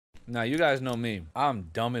Now, you guys know me. I'm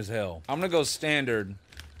dumb as hell. I'm gonna go standard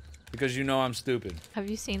because you know I'm stupid. Have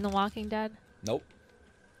you seen The Walking Dead? Nope.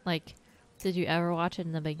 Like, did you ever watch it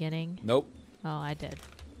in the beginning? Nope. Oh, I did.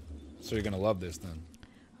 So you're gonna love this then.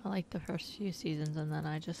 I liked the first few seasons and then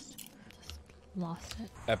I just lost it.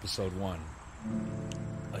 Episode 1.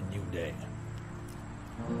 A New Day.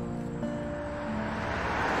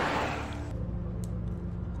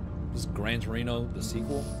 This is Gran Torino, the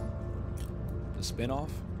sequel? The spin-off?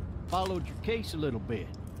 Followed your case a little bit.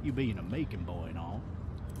 You being a Macon boy and all.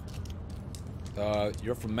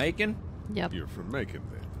 You're from Macon? Yep. You're from Macon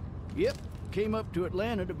then? Yep. Came up to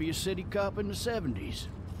Atlanta to be a city cop in the 70s.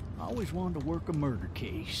 I always wanted to work a murder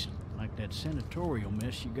case. Like that senatorial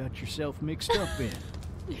mess you got yourself mixed up in.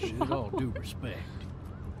 With all due respect.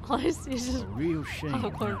 All I see is just A real shame.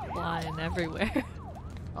 popcorn flying everywhere.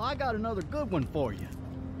 I got another good one for you.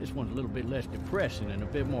 This one's a little bit less depressing and a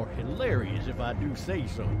bit more hilarious, if I do say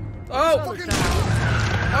so. Oh! Fucking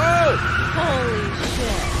Oh! Holy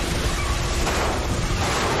shit.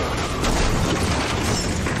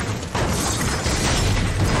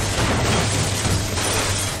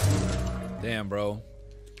 Damn, bro.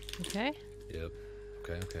 Okay. Yep.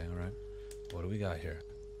 Okay, alright. What do we got here?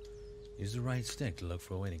 Use the right stick to look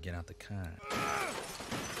for a way to get out the car.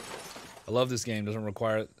 I love this game. Doesn't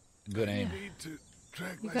require good aim.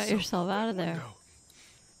 You got yourself out of there.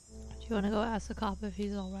 Do you want to go ask the cop if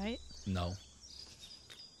he's alright? No.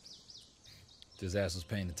 His ass was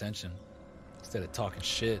paying attention instead of talking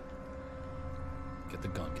shit. Get the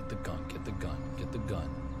gun, get the gun, get the gun, get the gun.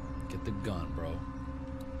 Get the gun, bro.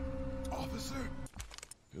 Officer!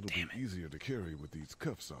 It'll be easier to carry with these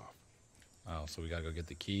cuffs off. Oh, so we gotta go get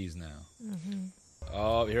the keys now. Mm-hmm.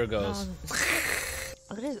 Oh, here it goes.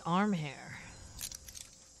 Look at his arm hair.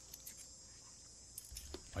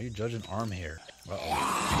 Why are you judging arm hair? Uh-oh.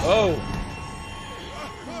 Oh!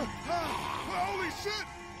 Holy shit!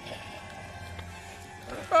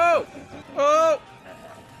 Oh! Oh!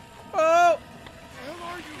 Oh! Where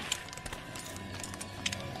are you?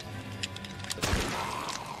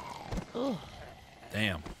 Oh.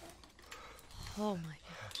 Damn. Oh my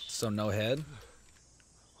gosh. So no head?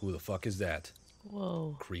 Who the fuck is that?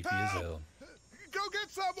 Whoa. Creepy as hell. Go get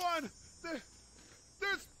someone!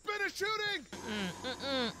 There's been a shooting!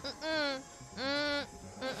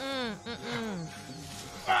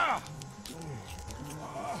 Ah!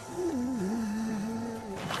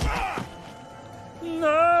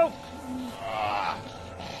 No!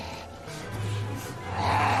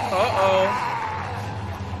 Uh-oh.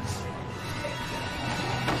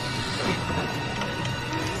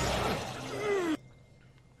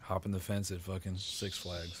 Hopping the fence at fucking Six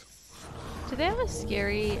Flags. Do they have a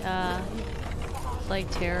scary, like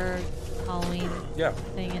terror Halloween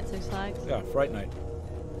thing at Six Flags? Yeah, Fright Night.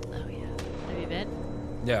 Oh yeah. Have you been?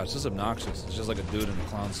 Yeah, it's just obnoxious. It's just like a dude in a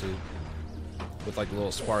clown suit with like a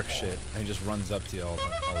little spark shit, and he just runs up to you all the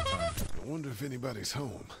time. I wonder if anybody's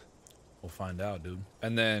home. We'll find out, dude.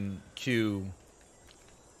 And then cue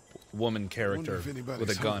woman character with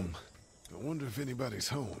a gun. I wonder if anybody's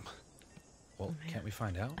home. Well, can't we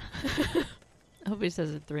find out? I hope he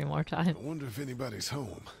says it 3 more times. I wonder if anybody's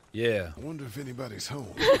home. Yeah. I wonder if anybody's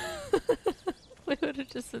home. We would have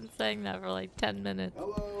just been saying that for like 10 minutes.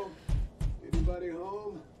 Hello? Anybody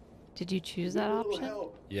home? Did you choose that option?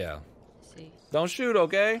 Yeah. Let's see. Don't shoot,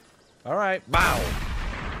 okay? All right. Bow.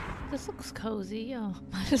 This looks cozy. Oh,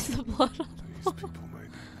 minus the blood on These people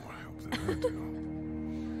might need more help than I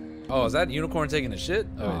do. Oh, is that unicorn taking a shit?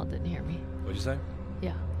 Oh, didn't hear me. What'd you say?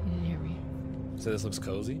 Yeah, you didn't hear me. So this looks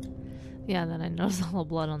cozy? Yeah, then I noticed all the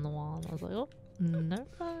blood on the wall, and I was like, oh, never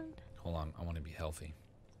mind. Hold on, I want to be healthy.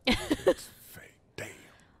 It's fake. Damn.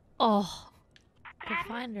 Oh, go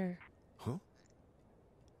find her. Huh?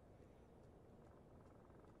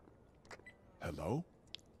 Hello?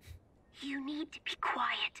 You need to be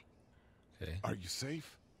quiet. Okay. Are you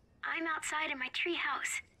safe? I'm outside in my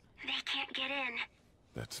treehouse. They can't get in.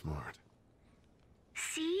 That's smart.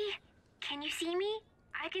 See? Can you see me?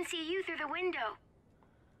 I can see you through the window.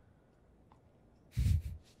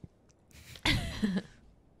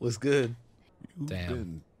 What's good? You've Damn.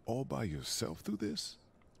 been all by yourself through this?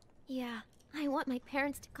 Yeah, I want my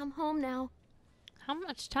parents to come home now. How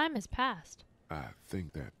much time has passed? I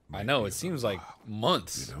think that I know, it seems like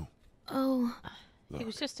months. You know? Oh. He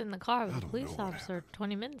was just in the car with I a don't police know what officer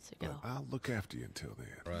 20 minutes ago. But I'll look after you until then.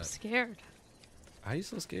 I'm Right. scared. How are you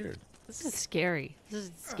so scared? This is scary. This is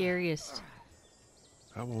the scariest.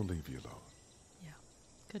 I won't leave you alone. Yeah,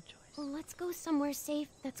 good choice. Well, let's go somewhere safe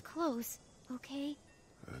that's close, okay?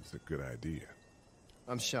 That's a good idea.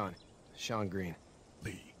 I'm Sean. Sean Green.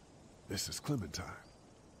 Lee, this is Clementine.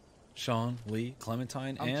 Sean, Lee,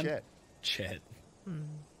 Clementine, I'm and Chet. Chet.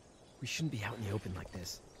 We shouldn't be out in the open like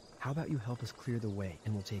this. How about you help us clear the way,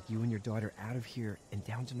 and we'll take you and your daughter out of here and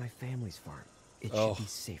down to my family's farm. It should be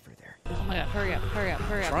safer there. Oh my god, hurry up, hurry up,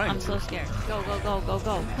 hurry up. Trying I'm to. so scared. Go, go, go, go,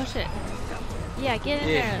 go. Push it. Yeah, get in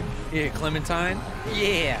there. Yeah, Clementine.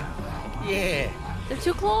 Yeah. Yeah. They're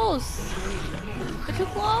too close. They're too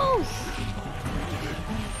close.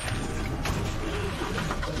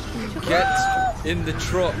 Get in the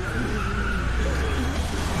truck.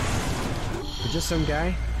 For just some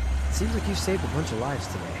guy, it seems like you saved a bunch of lives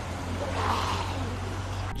today.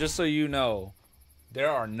 Just so you know, there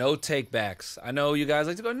are no takebacks. I know you guys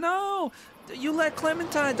like to go, no, you let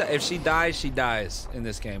Clementine die. If she dies, she dies in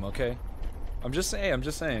this game, okay? I'm just saying.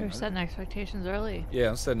 You're setting expectations early. Yeah,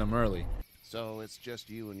 I'm setting them early. So it's just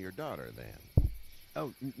you and your daughter then?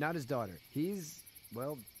 Oh, not his daughter. He's,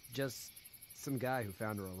 well, just some guy who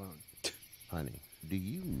found her alone. Honey, do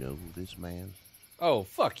you know this man? Oh,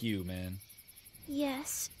 fuck you, man.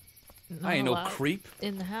 Yes. I ain't no allowed creep.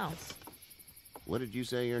 In the house. What did you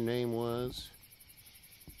say your name was?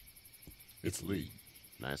 It's Lee.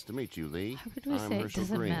 Nice to meet you, Lee. How could we I'm say it Herschel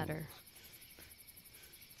doesn't Green. matter?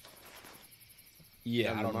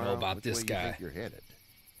 Yeah, I don't know Tomorrow, about which this way you guy. think you're headed?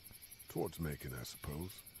 Towards Macon, I suppose.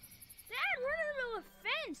 Dad, we're in the middle of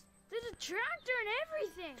a fence. There's a tractor and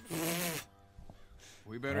everything.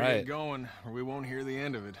 We better Right. get going, or we won't hear the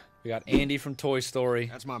end of it. We got Andy from Toy Story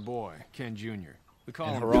That's my boy, Ken Jr. We call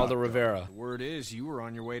and him Geraldo Doc. Rivera. The word is you were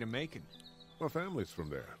on your way to Macon. My family's from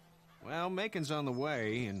there. Well, Macon's on the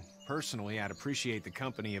way, and personally, I'd appreciate the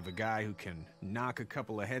company of a guy who can knock a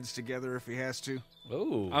couple of heads together if he has to.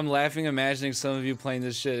 Ooh. I'm laughing, imagining some of you playing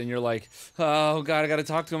this shit, and you're like, oh, God, I gotta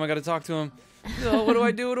talk to him. Oh, what do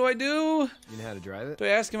I do? What do I do? You know how to drive it? Do I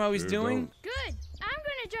ask him how he's doing? Good. I'm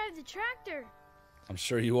gonna drive the tractor. I'm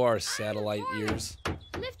sure you are, satellite ears.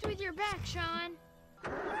 Lift with your back, Sean.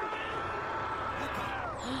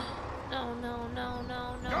 No, no, no,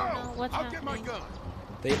 no, no, Go! no. What's I'll get my happening? gun.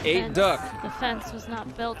 They ate Fence. duck. The fence was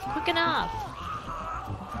not built quick enough.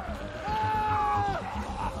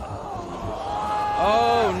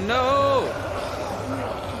 Oh, no!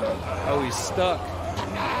 Oh, he's stuck.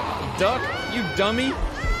 Duck, you dummy!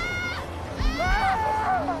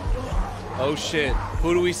 Oh, shit.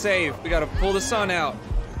 Who do we save? We gotta pull the sun out.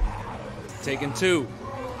 Taking two.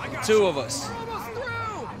 Two of us.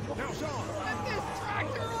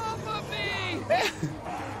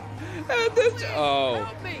 Oh.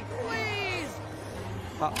 Help me, please!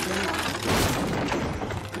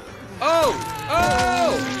 Oh!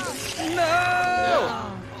 Oh!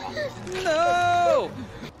 No! No!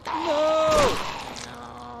 No!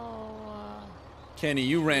 Kenny,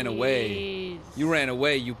 you ran away. You ran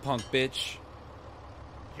away, you punk bitch.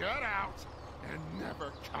 Get out and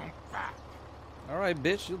never come back. All right,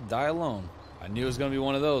 bitch, you'll die alone. I knew it was gonna be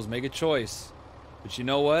one of those. Make a choice. But you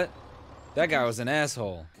know what? That guy was an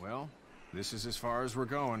asshole. Well, this is as far as we're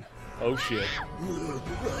going. Oh, shit.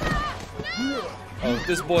 Oh, if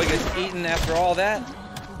this boy gets eaten after all that?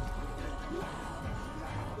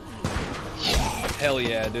 Hell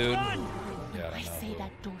yeah, dude. Yeah, I say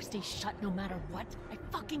that door stays shut no matter what. I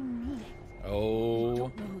fucking mean it. Oh. You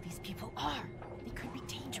don't know who these people are. They could be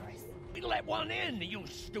dangerous. We let one in, you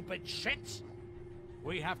stupid shits!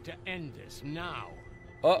 We have to end this now.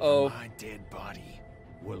 Uh-oh. My dead body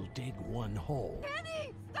will dig one hole.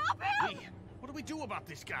 Penny, stop him! Lee, what do we do about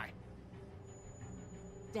this guy?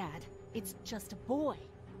 Dad, it's just a boy.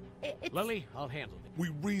 It's... Lily, I'll handle it. We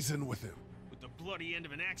reason with him. With the bloody end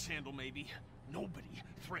of an axe handle, maybe. Nobody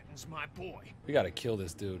threatens my boy. We gotta kill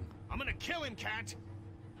this dude. I'm gonna kill him, Cat.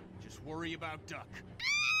 Just worry about Duck.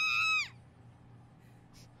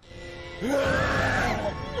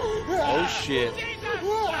 Oh, shit.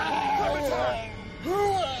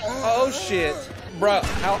 Oh, shit. Bruh,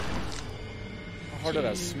 how hard did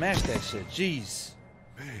I smash that shit? Jeez.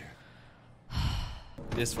 Man.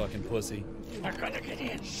 This fucking pussy. We're gonna get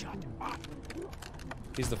in. Shut up.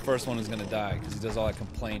 He's the first one who's gonna die because he does all that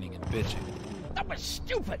complaining and bitching. That was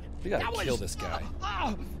stupid. We gotta kill this guy.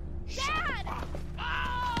 Dad!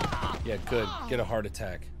 Yeah, good. Get a heart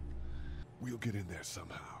attack. We'll get in there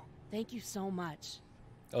somehow. Thank you so much.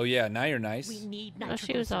 Oh, yeah, now you're nice. We need Oh,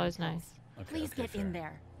 she was always nice. Okay, Please okay, get fair. in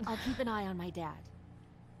there. I'll keep an eye on my dad.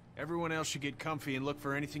 Everyone else should get comfy and look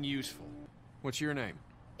for anything useful. What's your name?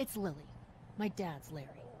 It's Lily. My dad's Larry.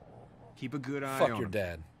 Keep a good eye Fuck on your him.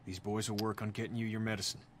 dad. These boys will work on getting you your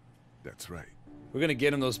medicine. That's right. We're gonna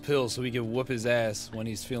get him those pills so we can whoop his ass when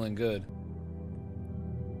he's feeling good.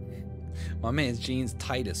 My man's jeans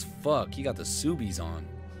tight as fuck. He got the Subies on.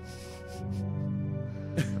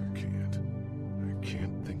 I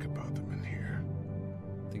can't think about them in here.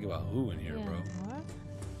 Think about who in here, Yeah, bro.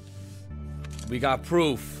 what? We got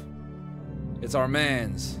proof. It's our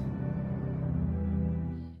man's.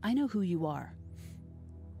 I know who you are.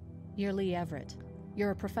 You're Lee Everett.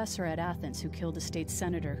 You're a professor at Athens who killed a state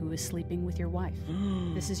senator who was sleeping with your wife.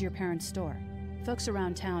 This is your parents' store. Folks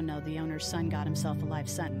around town know the owner's son got himself a life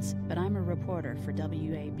sentence, but I'm a reporter for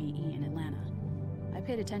WABE in Atlanta. I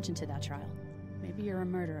paid attention to that trial. Maybe you're a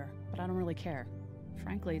murderer, but I don't really care.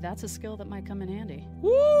 Frankly, that's a skill that might come in handy.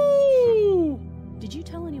 Woo! Did you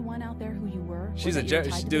tell anyone out there who you were? She's a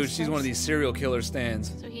dude. She's one of these serial killer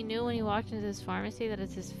stands. So he knew when he walked into this pharmacy that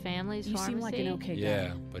it's his family's You pharmacy? seem like an okay guy.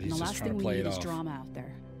 Yeah, but he's and the just last trying thing to we play need it is off. drama out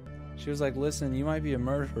there. She was like, "Listen, you might be a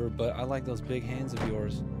murderer, but I like those big hands of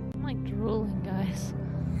yours." I'm like drooling, guys.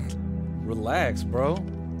 Relax, bro.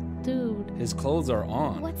 Dude. His clothes are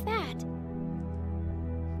on. What's that?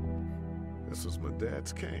 This was my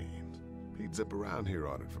dad's cane. He'd zip around here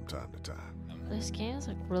on it from time to time. This game is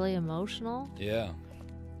like really emotional. Yeah.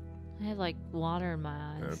 I have like water in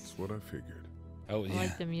my eyes. That's what I figured. Oh, I yeah.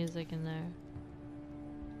 like the music in there.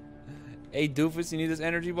 Hey, doofus, you need this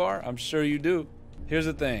energy bar? I'm sure you do. Here's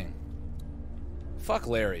the thing. Fuck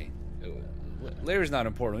Larry. Larry's not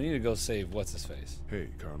important. We need to go save what's-his-face. Hey,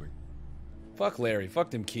 Carly. Fuck Larry.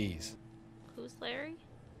 Fuck them keys. Who's Larry?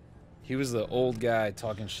 He was the old guy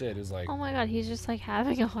talking shit. He was like, Oh my god, he's just like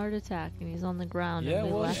having a heart attack and he's on the ground. yeah, and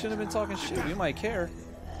they well, he left. shouldn't have been talking shit. You might care.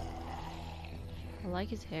 I like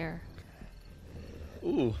his hair.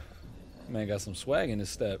 Ooh. Man got some swag in his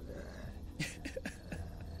step.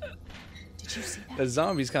 Did you see that? The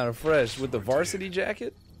zombie's kind of fresh with the varsity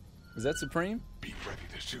jacket. Is that Supreme? Be ready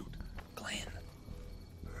to shoot. Glenn.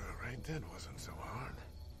 Right then wasn't so hard.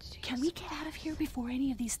 Can we get out of here before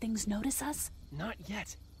any of these things notice us? Not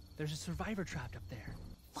yet. There's a survivor trapped up there.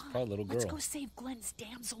 Probably a little girl. Let's go save Glenn's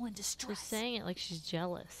damsel in distress. She's saying it like she's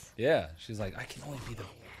jealous. Yeah, she's like, I can only be the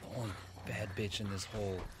only bad bitch in this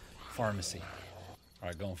whole pharmacy. All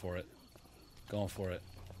right, going for it. Going for it.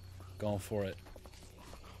 Going for it.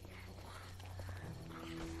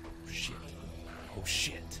 Shit. Oh,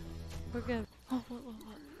 shit. We're good. Oh, what?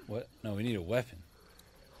 What? No, we need a weapon.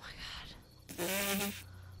 Oh my god.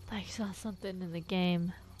 I saw something in the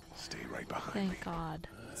game. Stay right behind me. Thank God.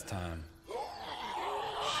 It's time.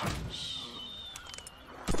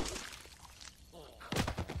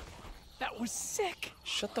 That was sick.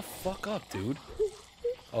 Shut the fuck up, dude.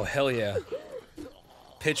 Oh, hell yeah.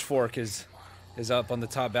 Pitchfork is up on the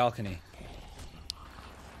top balcony.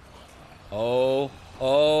 Oh.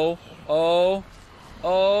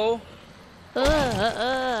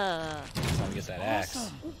 It's time to get that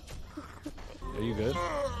axe. Are you good?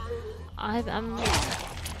 I'm.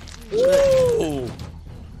 Ooh.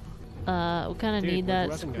 We kind of need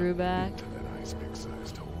that screw back.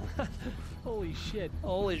 Holy shit.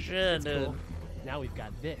 Holy shit, dude. Cool. Now we've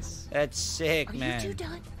got this. That's sick, Are man. you two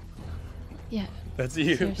done? Yeah. That's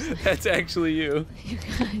you. Seriously. That's actually you. You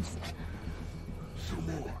guys.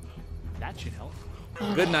 That should help.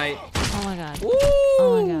 Good night. Oh my god. Woo!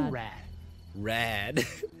 Oh my god. Rad.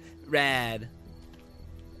 Rad.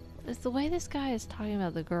 It's the way this guy is talking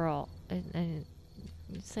about the girl and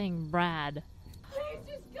saying Brad. Please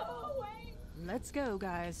just go away. Let's go,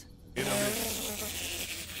 guys.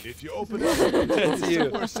 If you open up, That's you.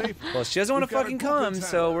 somewhere safe. Well, she doesn't want to We've got a fucking group in come, town.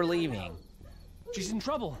 so we're leaving. She's in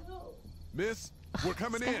trouble. Miss, we're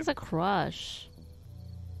coming This guy in. has a crush.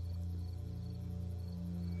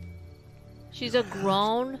 She's a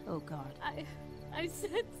grown. Oh God. I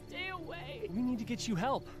said stay away. We need to get you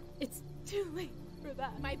help. It's too late for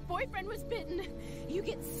that. My boyfriend was bitten. You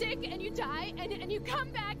get sick and you die and you come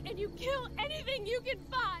back and you kill anything you can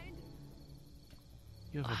find.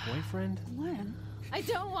 You have a boyfriend? Glenn. I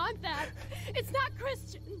don't want that. It's not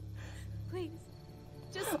Christian. Please.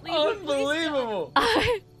 Just leave. Unbelievable.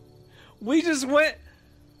 Please We just went.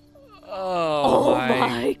 Oh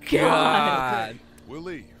my God. We'll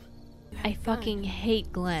leave. I fucking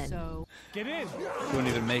hate Glenn. So Get in. We wouldn't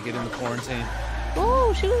even make it in the quarantine.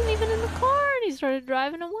 Oh, she wasn't even in the car and he started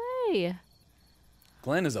driving away.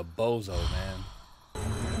 Glenn is a bozo, man.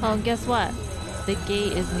 Oh, and guess what? The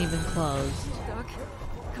gate isn't even closed. Doc,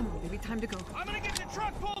 come on, baby, time to go. I'm gonna get the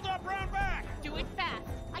truck pulled up round back. Do it fast.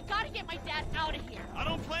 I gotta get my dad out of here. I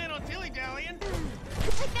don't plan on dilly-dallying.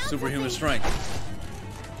 Superhuman strength.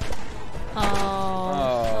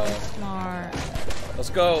 Oh, so smart. Let's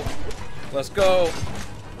go. Let's go.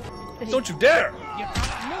 Don't you dare!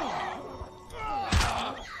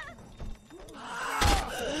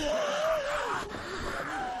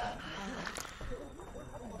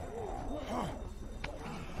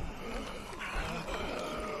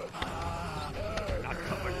 Not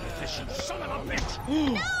covered with this, you son of a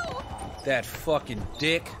bitch. That fucking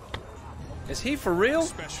dick. Is he for real?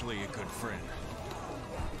 Especially a good friend.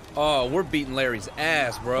 Oh, we're beating Larry's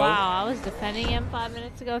ass, bro. Wow, I was defending him 5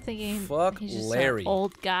 minutes ago, thinking Fuck he's just Larry. an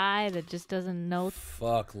old guy that just doesn't know.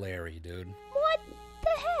 Fuck Larry, dude. What the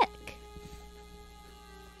heck?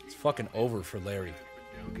 It's fucking over for Larry.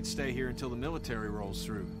 We could stay here until the military rolls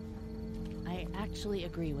through. I actually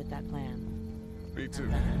agree with that plan. Me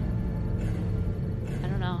too. I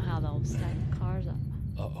don't know how they'll stack the cars up.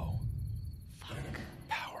 Uh-oh. Fuck.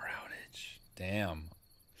 Power outage. Damn.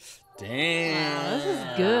 Damn. Wow, this is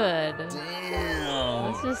good.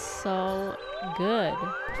 Damn. This is so good.